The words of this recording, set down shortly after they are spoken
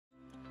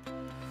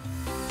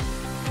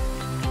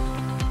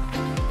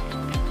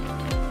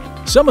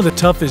Some of the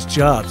toughest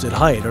jobs at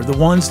height are the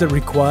ones that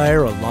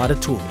require a lot of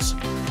tools.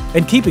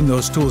 And keeping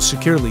those tools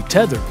securely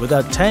tethered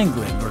without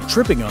tangling or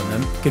tripping on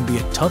them can be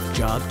a tough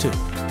job too.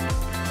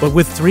 But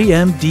with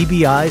 3M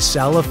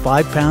DBI-SALA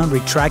 5-pound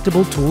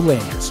retractable tool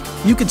lanyards,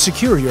 you can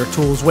secure your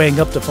tools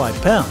weighing up to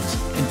 5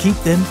 pounds and keep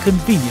them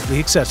conveniently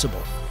accessible.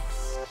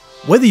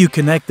 Whether you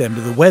connect them to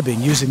the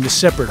webbing using the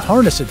separate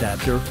harness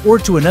adapter or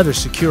to another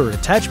secure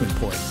attachment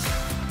point,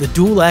 the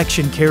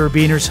dual-action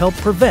carabiners help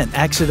prevent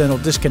accidental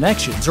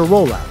disconnections or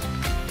rollout,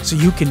 so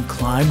you can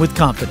climb with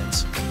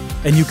confidence.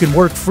 And you can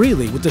work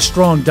freely with the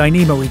strong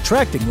Dynamo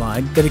retracting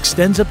line that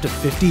extends up to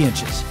 50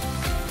 inches.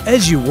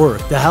 As you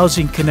work, the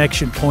housing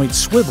connection point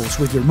swivels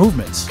with your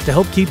movements to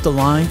help keep the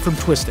line from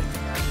twisting.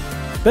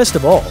 Best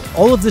of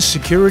all of this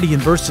security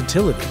and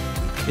versatility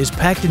is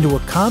packed into a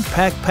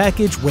compact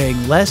package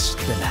weighing less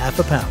than half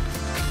a pound.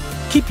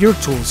 Keep your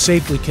tools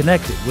safely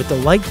connected with the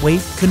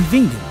lightweight,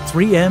 convenient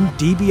 3M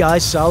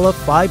DBI-SALA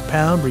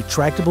 5-pound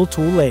retractable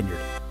tool lanyard.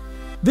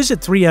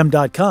 Visit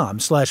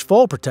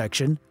 3m.com/fall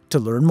protection to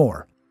learn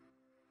more.